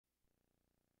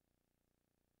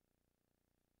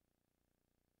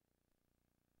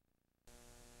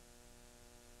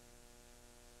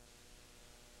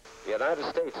United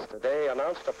States today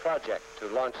announced a project to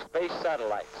launch space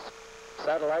satellites.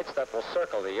 Satellites that will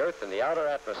circle the Earth in the outer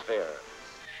atmosphere.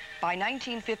 By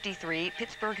 1953,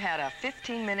 Pittsburgh had a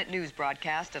 15-minute news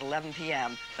broadcast at 11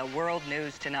 p.m., the World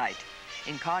News Tonight.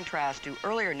 In contrast to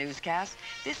earlier newscasts,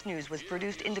 this news was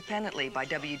produced independently by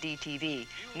WDTV,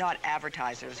 not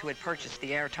advertisers who had purchased the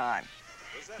airtime.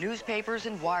 Newspapers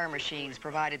and wire machines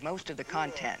provided most of the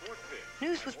content.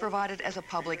 News was provided as a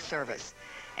public service,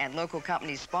 and local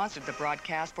companies sponsored the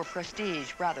broadcast for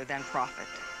prestige rather than profit.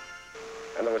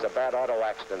 And there was a bad auto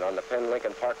accident on the Penn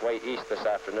Lincoln Parkway East this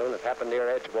afternoon. It happened near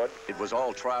Edgewood. It was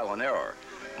all trial and error.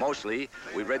 Mostly,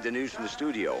 we read the news from the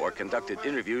studio or conducted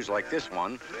interviews like this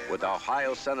one with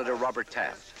Ohio Senator Robert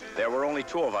Taft. There were only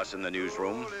two of us in the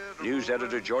newsroom, news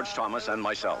editor George Thomas and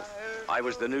myself. I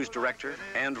was the news director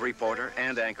and reporter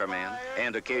and anchorman,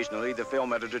 and occasionally the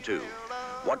film editor too.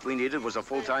 What we needed was a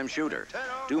full-time shooter.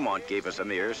 Dumont gave us a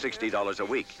mere $60 a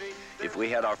week. If we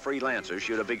had our freelancers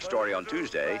shoot a big story on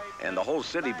Tuesday and the whole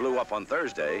city blew up on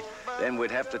Thursday, then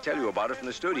we'd have to tell you about it from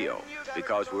the studio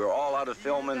because we were all out of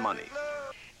film and money.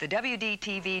 The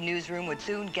WDTV newsroom would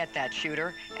soon get that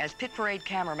shooter as Pit Parade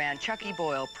cameraman Chucky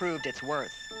Boyle proved its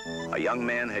worth. A young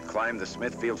man had climbed the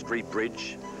Smithfield Street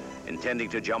Bridge, intending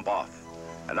to jump off.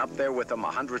 And up there with them,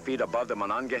 100 feet above the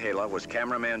Monongahela, was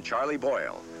cameraman Charlie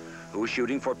Boyle, who was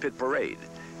shooting for Pit Parade,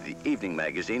 the evening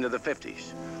magazine of the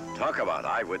 50s. Talk about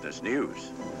eyewitness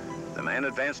news. The man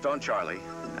advanced on Charlie,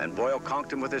 and Boyle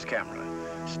conked him with his camera,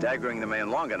 staggering the man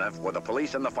long enough for the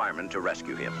police and the firemen to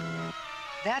rescue him.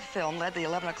 That film led the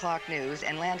 11 o'clock news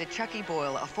and landed Chucky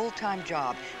Boyle a full-time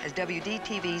job as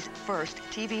WDTV's first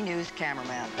TV news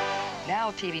cameraman.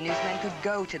 Now TV newsmen could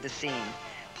go to the scene.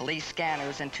 Police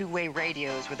scanners and two-way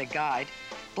radios with a guide,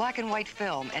 black and white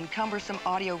film and cumbersome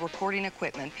audio recording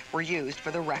equipment were used for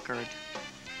the record.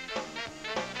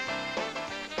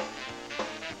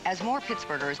 As more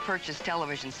Pittsburghers purchased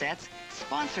television sets,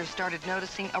 sponsors started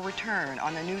noticing a return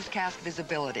on the newscast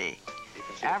visibility.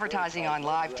 Advertising on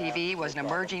live TV was an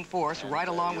emerging force right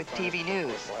along with TV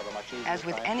news. As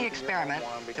with any experiment,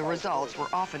 the results were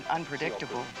often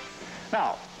unpredictable.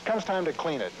 Now, comes time to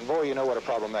clean it, and boy, you know what a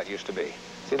problem that used to be.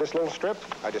 See this little strip?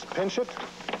 I just pinch it,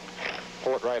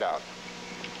 pull it right out.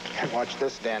 And watch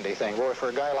this dandy thing. Boy, for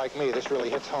a guy like me, this really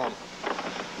hits home.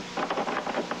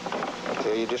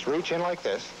 See, you just reach in like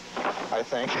this, I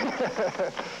think.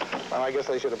 Well, I guess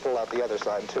I should have pulled out the other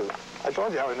side, too. I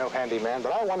told you I was no handyman,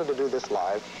 but I wanted to do this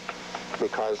live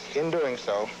because in doing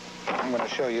so, I'm going to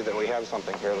show you that we have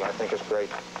something here that I think is great.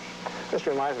 This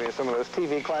reminds me of some of those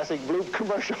TV classic bloop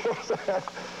commercials.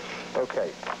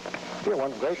 Okay. Dear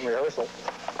one, great rehearsal.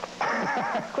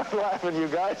 Quit laughing, you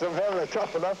guys. I'm having a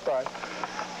tough enough time.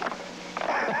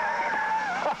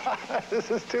 This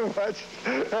is too much.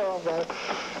 Oh, man.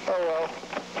 Oh, well.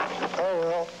 Oh,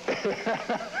 well.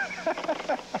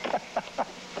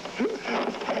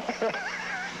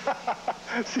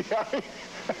 See how he...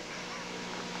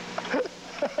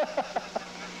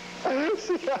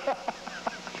 See how...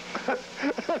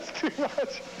 That's too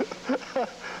much.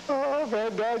 Oh,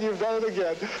 man, Dad, you've done it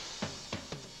again.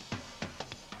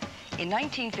 In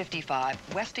 1955,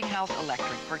 Westinghouse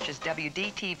Electric purchased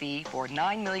WDTV for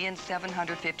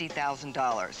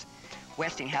 $9,750,000.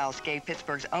 Westinghouse gave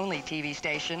Pittsburgh's only TV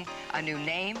station a new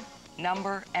name,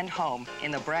 number, and home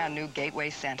in the brand new Gateway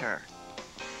Center.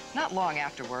 Not long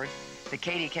afterward, the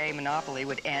KDKA monopoly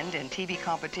would end and TV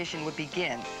competition would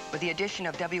begin with the addition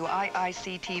of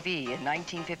WIIC-TV in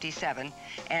 1957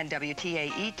 and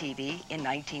WTAE-TV in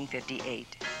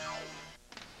 1958.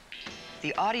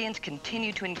 The audience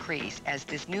continued to increase as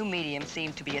this new medium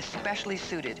seemed to be especially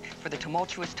suited for the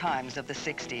tumultuous times of the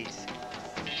 60s.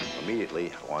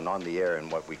 Immediately, when on the air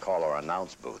in what we call our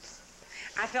announce booth.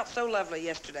 I felt so lovely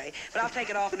yesterday, but I'll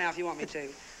take it off now if you want me to.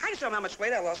 I can show them how much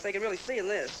weight I lost so they can really see in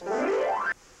this.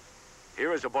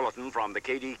 Here is a bulletin from the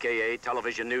KDKA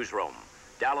television newsroom,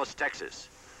 Dallas, Texas.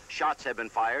 Shots have been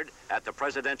fired at the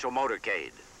presidential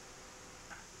motorcade.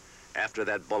 After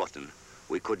that bulletin,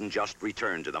 we couldn't just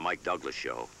return to the Mike Douglas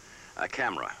show. A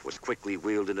camera was quickly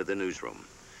wheeled into the newsroom.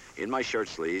 In my shirt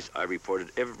sleeves, I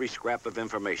reported every scrap of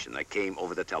information that came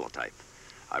over the teletype.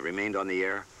 I remained on the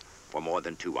air for more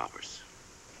than 2 hours.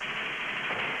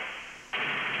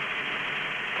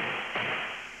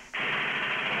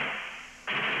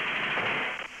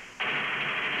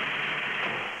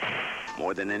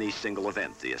 More than any single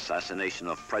event, the assassination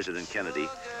of President Kennedy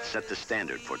set the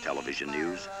standard for television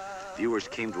news. Viewers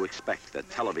came to expect that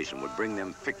television would bring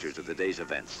them pictures of the day's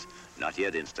events. Not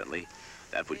yet instantly.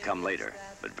 That would come later,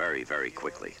 but very, very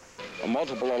quickly. A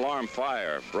multiple alarm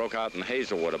fire broke out in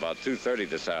Hazelwood about 2:30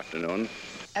 this afternoon.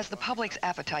 As the public's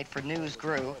appetite for news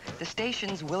grew, the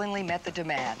stations willingly met the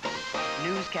demand.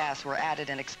 Newscasts were added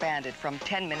and expanded from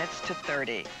 10 minutes to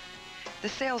 30. The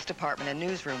sales department and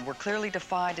newsroom were clearly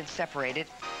defined and separated,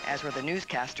 as were the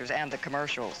newscasters and the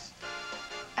commercials.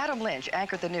 Adam Lynch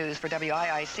anchored the news for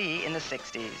WIIC in the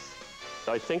 60s.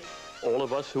 I think all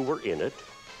of us who were in it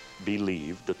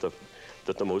believed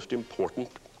that the most important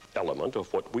element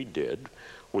of what we did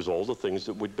was all the things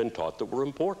that we'd been taught that were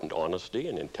important: honesty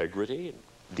and integrity and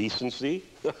decency.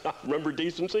 Remember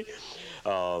decency?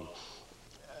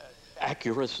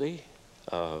 Accuracy,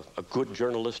 a good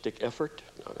journalistic effort,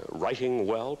 writing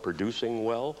well, producing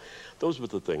well. Those were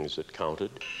the things that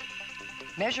counted.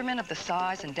 Measurement of the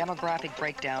size and demographic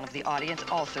breakdown of the audience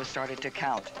also started to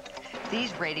count.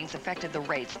 These ratings affected the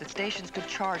rates that stations could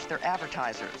charge their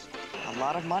advertisers. A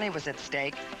lot of money was at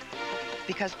stake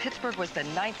because Pittsburgh was the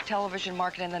 9th television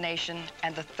market in the nation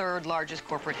and the 3rd largest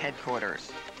corporate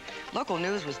headquarters. Local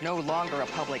news was no longer a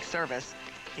public service.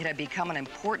 It had become an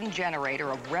important generator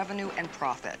of revenue and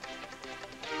profit.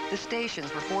 The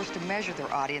stations were forced to measure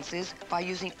their audiences by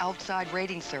using outside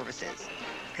rating services.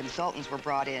 Consultants were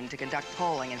brought in to conduct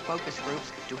polling and focus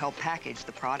groups to help package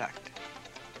the product.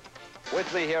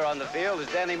 With me here on the field is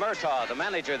Danny Murtaugh, the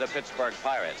manager of the Pittsburgh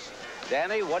Pirates.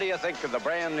 Danny, what do you think of the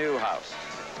brand new house?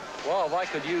 Well, if I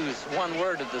could use one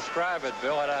word to describe it,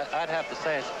 Bill, I'd have to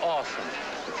say it's awesome.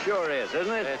 It sure is,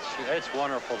 isn't it? It's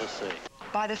wonderful to see.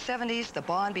 By the 70s, the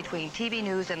bond between TV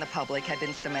news and the public had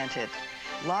been cemented.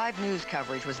 Live news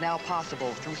coverage was now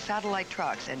possible through satellite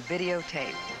trucks and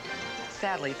videotape.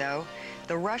 Sadly, though,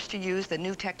 the rush to use the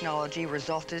new technology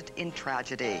resulted in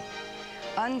tragedy.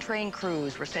 Untrained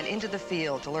crews were sent into the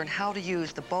field to learn how to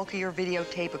use the bulkier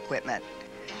videotape equipment.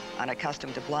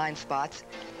 Unaccustomed to blind spots,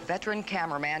 veteran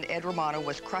cameraman Ed Romano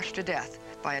was crushed to death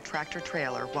by a tractor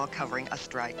trailer while covering a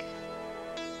strike.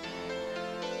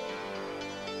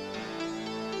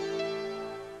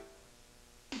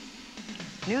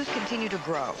 News continued to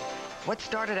grow. What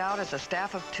started out as a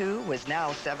staff of 2 was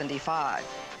now 75.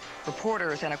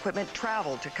 Reporters and equipment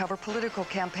traveled to cover political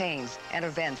campaigns and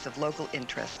events of local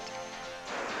interest.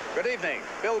 Good evening.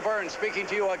 Bill Burns speaking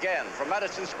to you again from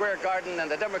Madison Square Garden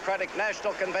and the Democratic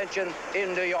National Convention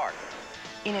in New York.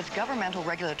 In its governmental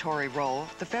regulatory role,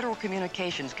 the Federal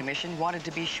Communications Commission wanted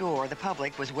to be sure the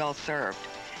public was well served.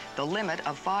 The limit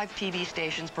of 5 TV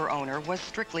stations per owner was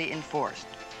strictly enforced.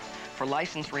 For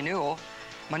license renewal,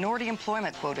 minority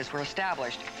employment quotas were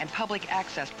established and public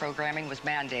access programming was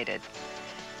mandated.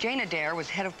 Jane Adair was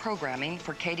head of programming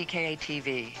for KDKA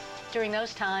TV. During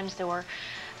those times, there were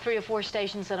 3 or 4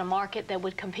 stations in a market that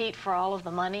would compete for all of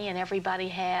the money, and everybody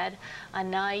had a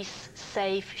nice,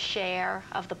 safe share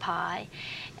of the pie.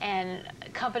 And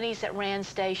companies that ran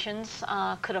stations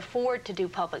could afford to do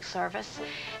public service.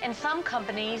 And some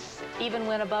companies even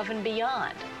went above and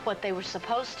beyond what they were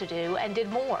supposed to do and did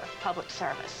more public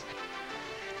service.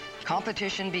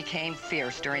 Competition became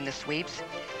fierce during the sweeps.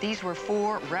 These were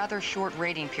 4 rather short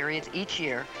rating periods each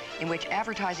year in which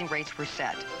advertising rates were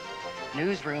set.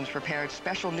 Newsrooms prepared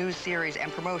special news series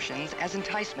and promotions as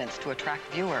enticements to attract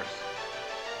viewers.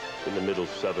 In the middle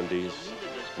 70s,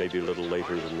 maybe a little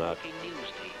later than that,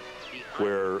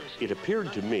 where it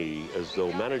appeared to me as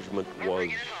though management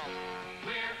was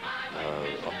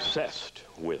obsessed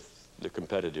with the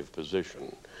competitive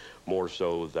position, more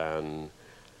so than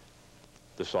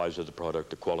the size of the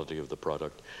product, the quality of the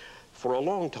product. For a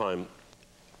long time,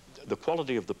 the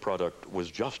quality of the product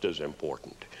was just as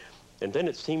important. And then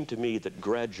it seemed to me that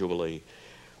gradually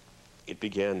it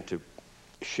began to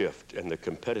shift, and the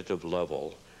competitive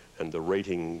level and the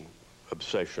rating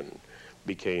obsession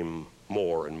became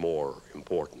more and more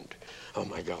important. Oh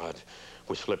my God,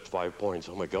 we slipped 5 points.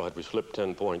 Oh my God, we slipped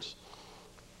 10 points.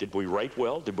 Did we write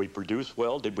well? Did we produce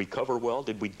well? Did we cover well?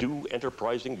 Did we do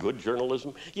enterprising, good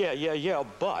journalism? Yeah,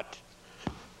 but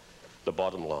the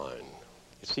bottom line,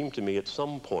 it seemed to me at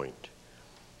some point,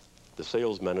 the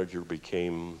sales manager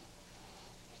became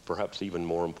perhaps even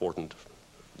more important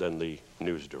than the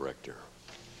news director.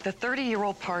 The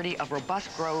 30-year-old party of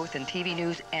robust growth in TV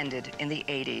news ended in the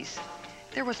 80s.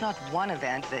 There was not one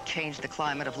event that changed the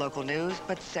climate of local news,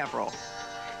 but several.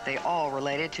 They all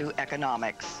related to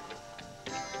economics.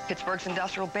 Pittsburgh's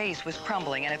industrial base was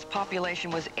crumbling and its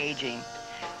population was aging.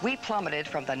 We plummeted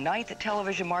from the 9th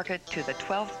television market to the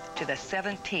 12th to the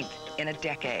 17th in a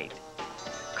decade.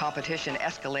 Competition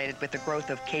escalated with the growth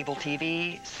of cable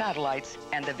TV, satellites,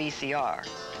 and the VCR.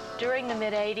 During the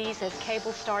mid-'80s, as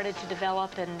cable started to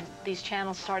develop and these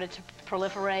channels started to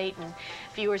proliferate and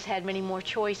viewers had many more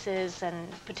choices,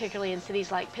 and particularly in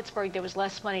cities like Pittsburgh, there was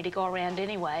less money to go around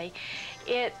anyway,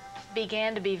 it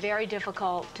began to be very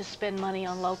difficult to spend money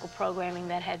on local programming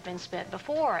that had been spent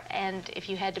before. And if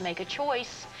you had to make a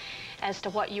choice as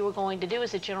to what you were going to do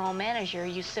as a general manager,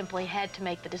 you simply had to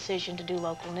make the decision to do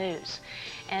local news.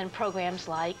 And programs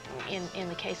like, in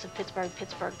the case of Pittsburgh,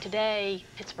 Pittsburgh Today,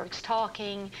 Pittsburgh's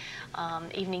Talking,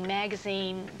 Evening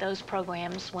Magazine, those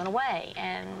programs went away,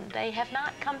 and they have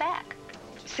not come back.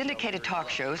 Syndicated talk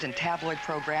shows and tabloid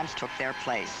programs took their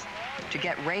place. To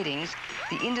get ratings,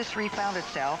 the industry found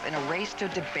itself in a race to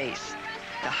debase.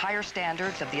 The higher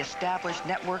standards of the established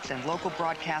networks and local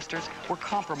broadcasters were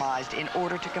compromised in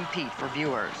order to compete for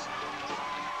viewers.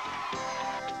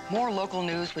 More local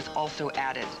news was also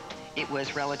added. It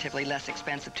was relatively less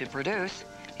expensive to produce.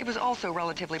 It was also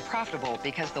relatively profitable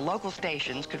because the local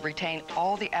stations could retain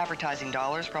all the advertising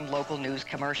dollars from local news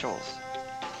commercials.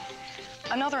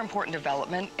 Another important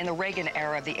development in the Reagan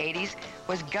era of the 80s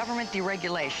was government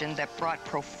deregulation that brought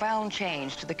profound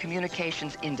change to the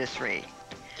communications industry.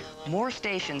 More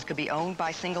stations could be owned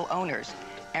by single owners,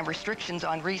 and restrictions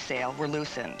on resale were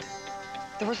loosened.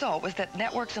 The result was that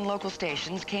networks and local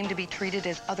stations came to be treated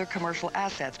as other commercial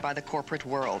assets by the corporate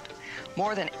world.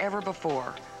 More than ever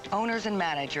before, owners and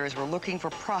managers were looking for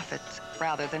profits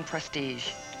rather than prestige.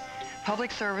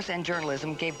 Public service and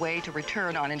journalism gave way to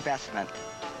return on investment.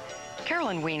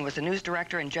 Carolyn Ween was the news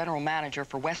director and general manager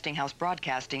for Westinghouse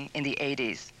Broadcasting in the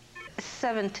 80s.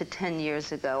 7 to 10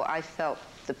 years ago, I felt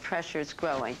the pressures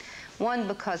growing. One,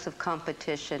 because of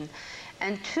competition,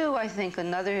 and two, I think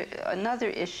another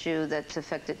issue that's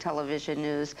affected television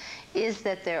news is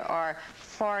that there are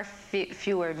far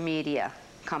fewer media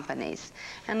companies.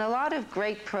 And a lot of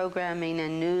great programming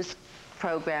and news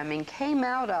programming came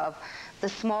out of the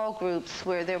small groups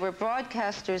where there were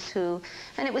broadcasters who,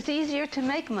 and it was easier to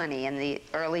make money in the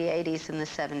early 80s and the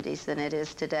 70s than it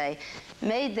is today,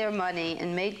 made their money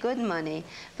and made good money,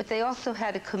 but they also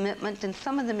had a commitment, and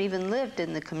some of them even lived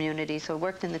in the communities or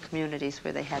worked in the communities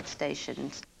where they had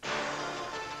stations.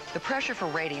 The pressure for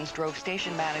ratings drove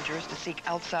station managers to seek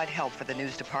outside help for the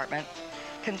news department.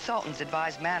 Consultants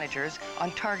advised managers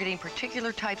on targeting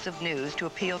particular types of news to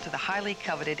appeal to the highly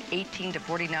coveted 18 to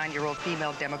 49-year-old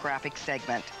female demographic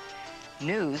segment.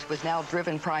 News was now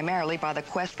driven primarily by the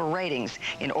quest for ratings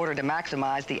in order to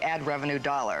maximize the ad revenue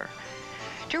dollar.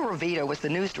 Joe Rovito was the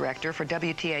news director for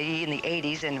WTAE in the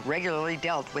 80s and regularly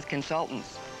dealt with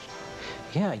consultants.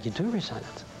 Yeah, you do resent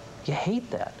it. You hate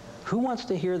that. Who wants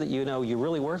to hear that you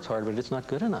really worked hard, but it's not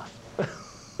good enough?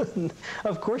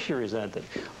 Of course you resent it.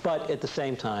 But at the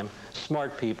same time,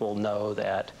 smart people know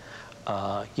that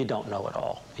you don't know it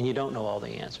all, and you don't know all the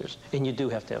answers, and you do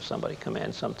have to have somebody come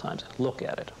in sometimes and look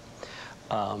at it.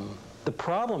 The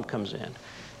problem comes in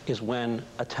is when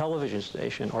a television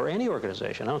station or any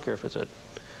organization, I don't care if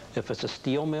it's a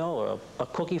steel mill or a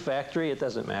cookie factory, it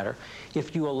doesn't matter,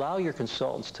 if you allow your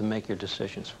consultants to make your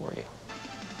decisions for you,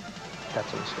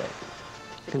 that's a mistake.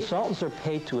 Consultants are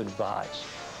paid to advise.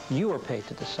 You are paid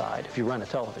to decide if you run a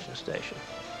television station.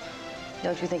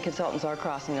 Don't you think consultants are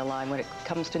crossing the line when it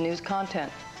comes to news content?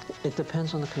 It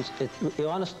depends on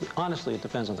the, honestly, it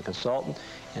depends on the consultant,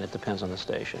 and it depends on the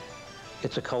station.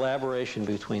 It's a collaboration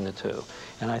between the two.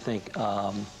 And I think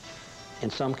in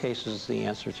some cases, the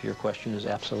answer to your question is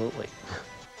absolutely.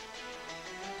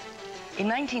 In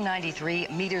 1993,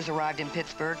 meters arrived in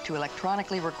Pittsburgh to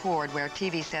electronically record where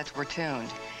TV sets were tuned.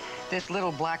 This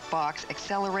little black box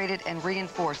accelerated and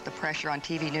reinforced the pressure on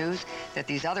TV news that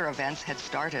these other events had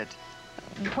started.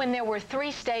 When there were 3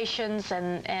 stations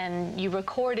and you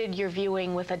recorded your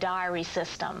viewing with a diary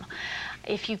system,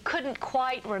 if you couldn't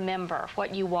quite remember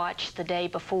what you watched the day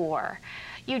before,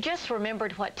 you just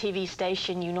remembered what TV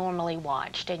station you normally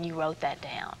watched and you wrote that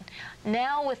down.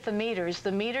 Now with the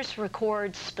meters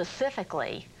record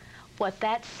specifically what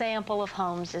that sample of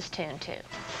homes is tuned to.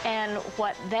 And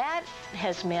what that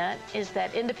has meant is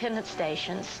that independent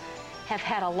stations have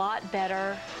had a lot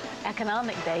better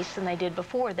economic base than they did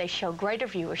before. They show greater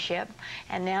viewership,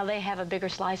 and now they have a bigger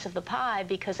slice of the pie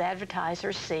because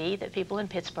advertisers see that people in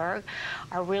Pittsburgh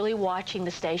are really watching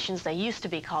the stations. They used to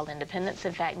be called independents.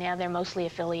 In fact, now they're mostly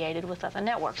affiliated with other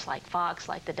networks like Fox,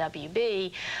 like the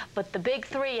WB. But the big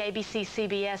 3, ABC,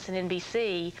 CBS, and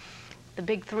NBC, the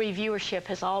big 3 viewership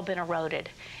has all been eroded.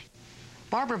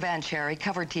 Barbara Van Cherry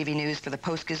covered TV news for the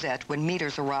Post-Gazette when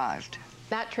meters arrived.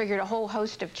 That triggered a whole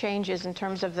host of changes in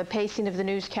terms of the pacing of the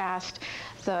newscast,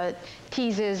 the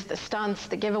teases, the stunts,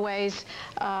 the giveaways.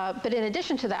 But in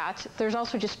addition to that, there's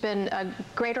also just been a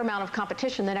greater amount of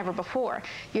competition than ever before.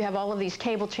 You have all of these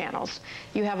cable channels.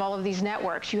 You have all of these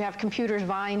networks. You have computers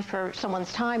vying for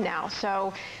someone's time now.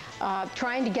 So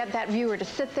trying to get that viewer to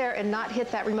sit there and not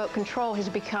hit that remote control has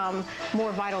become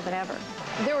more vital than ever.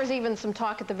 There was even some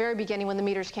talk at the very beginning when the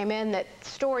meters came in that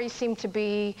stories seemed to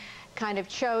be kind of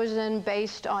chosen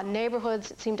based on neighborhoods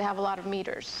that seemed to have a lot of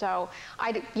meters. So,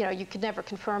 you could never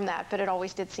confirm that, but it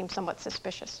always did seem somewhat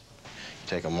suspicious.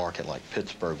 Take a market like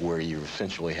Pittsburgh where you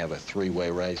essentially have a three-way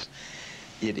race.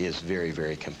 It is very,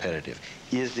 very competitive.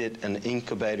 Is it an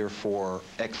incubator for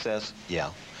excess?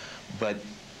 Yeah. But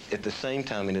at the same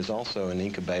time, it is also an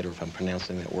incubator, if I'm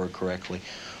pronouncing that word correctly,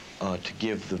 to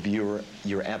give the viewer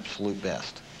your absolute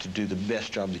best, to do the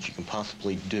best job that you can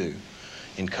possibly do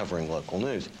in covering local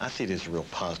news. I see it as a real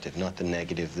positive, not the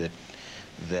negative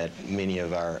that many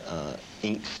of our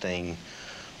ink-stained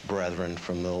brethren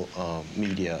from the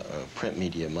print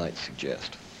media might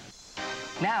suggest.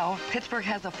 Now, Pittsburgh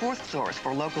has a fourth source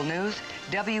for local news,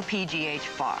 WPGH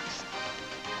Fox.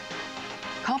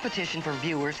 Competition for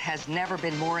viewers has never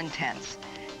been more intense.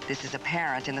 This is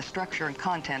apparent in the structure and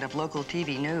content of local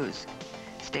TV news.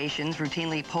 Stations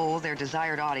routinely poll their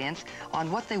desired audience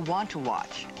on what they want to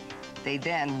watch. They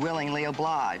then willingly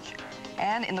oblige,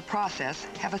 and in the process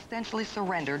have essentially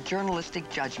surrendered journalistic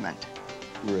judgment.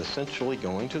 We're essentially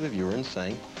going to the viewer and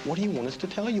saying, what do you want us to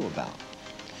tell you about?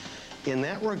 In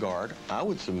that regard, I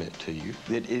would submit to you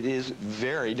that it is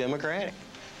very democratic.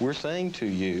 We're saying to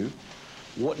you,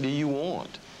 what do you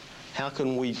want? How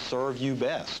can we serve you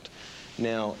best?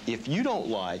 Now, if you don't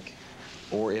like,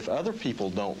 or if other people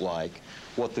don't like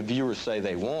what the viewers say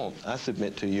they want, I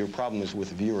submit to you, your problem is with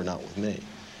the viewer, not with me.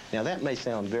 Now, that may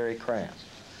sound very crass,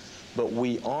 but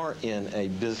we are in a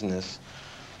business.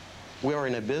 We are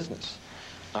in a business.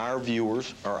 Our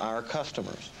viewers are our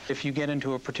customers. If you get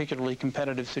into a particularly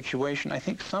competitive situation, I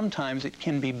think sometimes it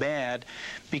can be bad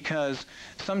because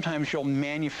sometimes you'll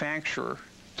manufacture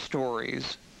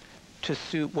stories to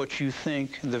suit what you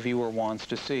think the viewer wants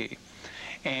to see.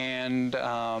 And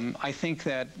I think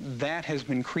that has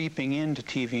been creeping into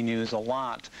TV news a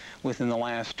lot within the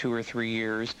last 2 or 3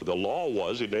 years. The law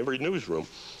was, in every newsroom,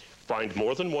 find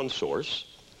more than one source,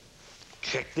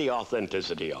 check the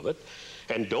authenticity of it,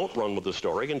 and don't run with the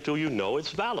story until you know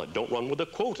it's valid. Don't run with a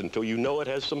quote until you know it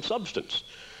has some substance.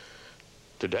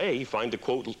 Today, find the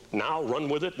quote now, run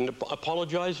with it, and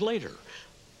apologize later.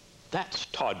 That's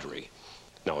tawdry.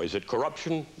 Now, is it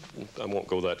corruption? I won't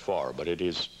go that far, but it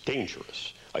is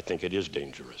dangerous. I think it is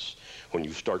dangerous when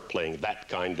you start playing that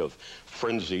kind of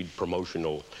frenzied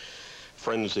promotional,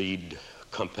 frenzied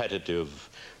competitive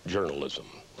journalism.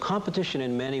 Competition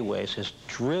in many ways has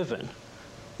driven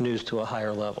news to a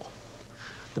higher level.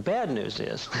 The bad news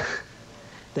is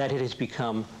that it has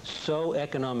become so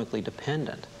economically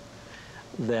dependent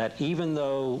that even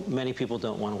though many people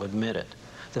don't want to admit it,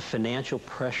 the financial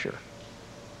pressure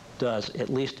does, at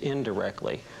least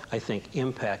indirectly, I think,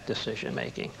 impact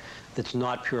decision-making that's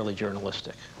not purely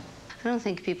journalistic. I don't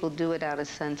think people do it out of a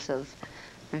sense of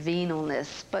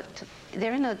venalness, but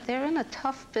they're in a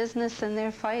tough business and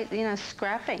they're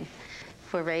scrapping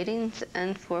for ratings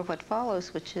and for what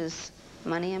follows, which is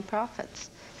money and profits,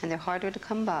 and they're harder to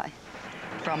come by.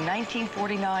 From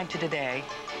 1949 to today,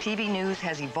 TV news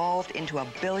has evolved into a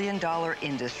billion-dollar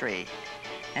industry.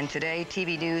 And today,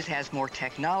 TV news has more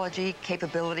technology,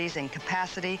 capabilities, and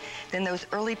capacity than those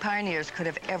early pioneers could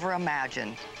have ever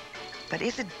imagined. But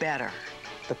is it better?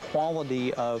 The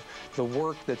quality of the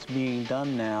work that's being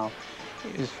done now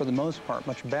is, for the most part,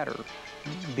 much better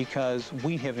because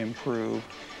we have improved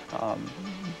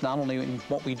not only in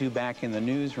what we do back in the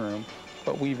newsroom,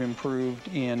 but we've improved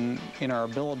in our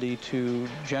ability to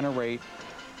generate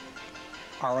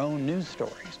our own news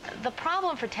stories. The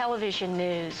problem for television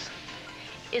news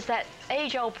is that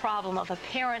age-old problem of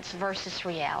appearance versus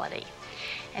reality.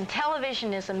 And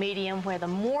television is a medium where the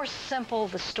more simple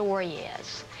the story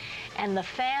is and the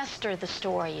faster the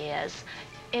story is,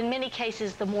 in many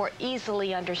cases, the more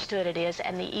easily understood it is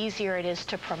and the easier it is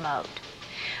to promote.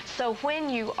 So when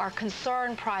you are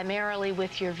concerned primarily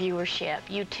with your viewership,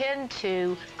 you tend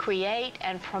to create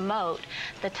and promote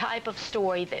the type of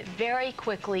story that very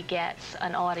quickly gets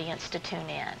an audience to tune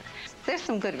in. There's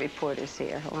some good reporters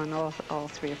here on all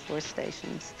 3 or 4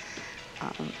 stations,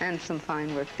 and some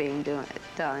fine work being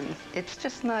done. It's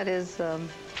just not as,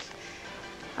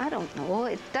 I don't know,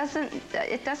 it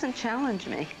doesn't challenge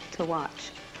me to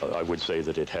watch. I would say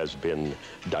that it has been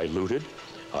diluted.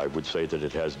 I would say that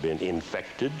it has been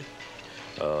infected.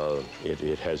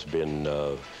 It has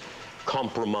been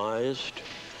compromised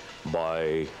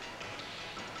by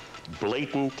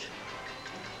blatant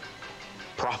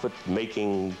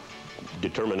profit-making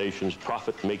determinations,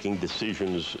 profit-making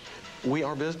decisions. We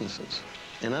are businesses,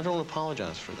 and I don't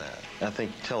apologize for that. I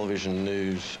think television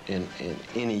news in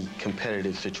any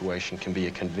competitive situation can be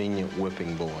a convenient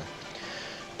whipping boy.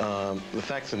 The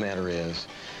fact of the matter is,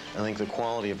 I think the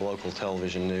quality of local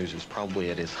television news is probably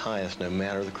at its highest, no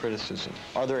matter the criticism.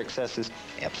 Are there excesses?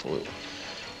 Absolutely.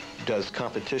 Does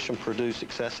competition produce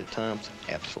excess at times?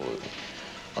 Absolutely.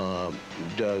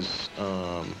 Does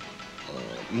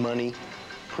money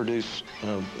produce,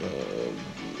 an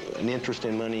interest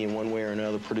in money in one way or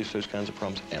another, produce those kinds of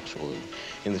problems? Absolutely.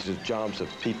 And this is jobs of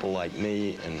people like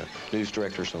me and the news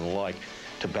directors and the like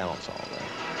to balance all of that.